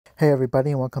Hey everybody,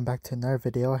 and welcome back to another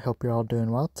video. I hope you're all doing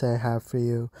well. Today I have for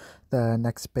you the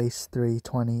Nextbase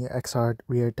 320 XR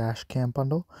rear dash cam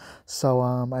bundle.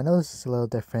 I know this is a little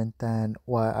different than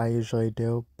what I usually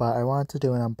do, but I wanted to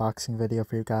do an unboxing video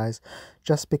for you guys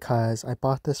just because I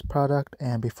bought this product,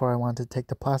 and before I wanted to take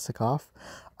the plastic off,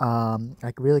 I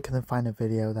really couldn't find a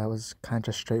video that was kind of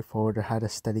just straightforward or had a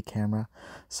steady camera.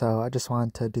 So I just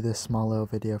wanted to do this small little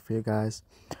video for you guys.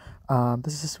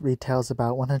 Retails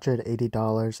about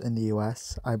 $180 in the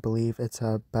US. I believe it's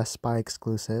a Best Buy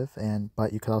exclusive,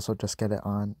 but you could also just get it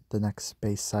on the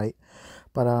Nextbase site.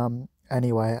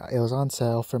 Anyway, it was on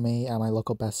sale for me at my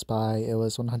local Best Buy. It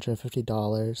was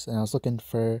 $150, and I was looking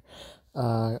for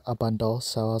a bundle,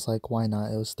 so I was like, why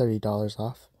not? It was $30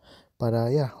 off.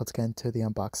 Yeah, let's get into the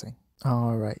unboxing.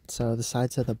 Alright, so the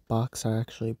sides of the box are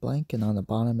actually blank, and on the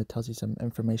bottom it tells you some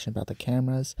information about the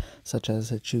cameras, such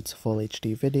as it shoots full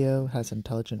HD video, has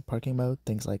intelligent parking mode,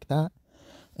 things like that.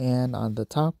 And on the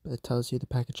top it tells you the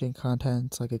packaging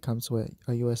contents, like it comes with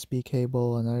a USB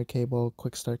cable, another cable,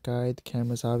 quick start guide,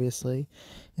 cameras obviously,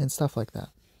 and stuff like that.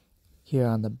 Here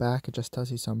on the back it just tells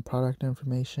you some product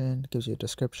information, gives you a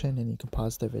description, and you can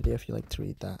pause the video if you like to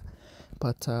read that.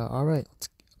 Alright, let's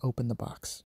open the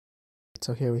box.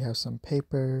 So here we have some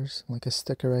papers, like a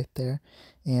sticker right there,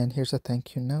 and here's a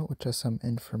thank you note with just some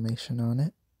information on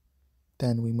it.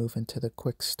 Then we move into the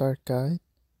quick start guide,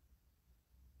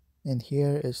 and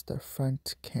here is the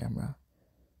front camera.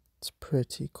 It's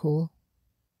pretty cool.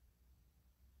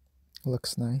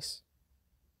 Looks nice.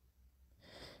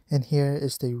 And here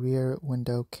is the rear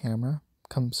window camera.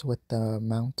 Comes with the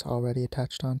mount already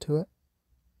attached onto it.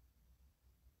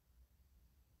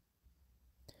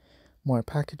 More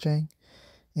packaging.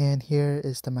 And here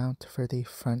is the mount for the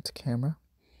front camera.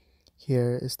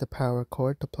 Here is the power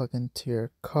cord to plug into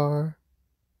your car.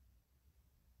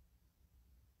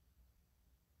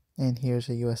 And here's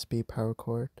a USB power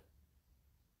cord.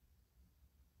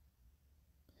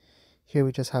 Here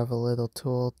we just have a little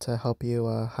tool to help you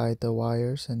hide the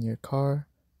wires in your car.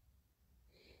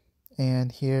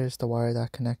 And here's the wire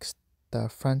that connects the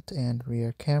front and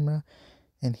rear camera.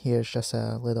 And here's just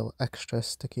a little extra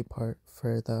sticky part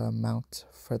for the mount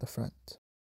for the front.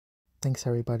 Thanks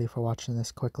everybody for watching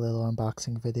this quick little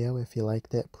unboxing video. If you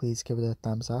liked it, please give it a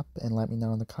thumbs up and let me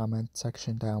know in the comment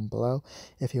section down below.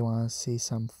 If you want to see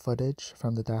some footage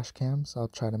from the dash cams, I'll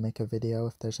try to make a video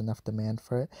if there's enough demand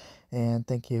for it. And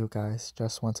thank you guys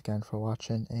just once again for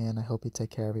watching, and I hope you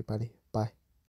take care everybody. Bye.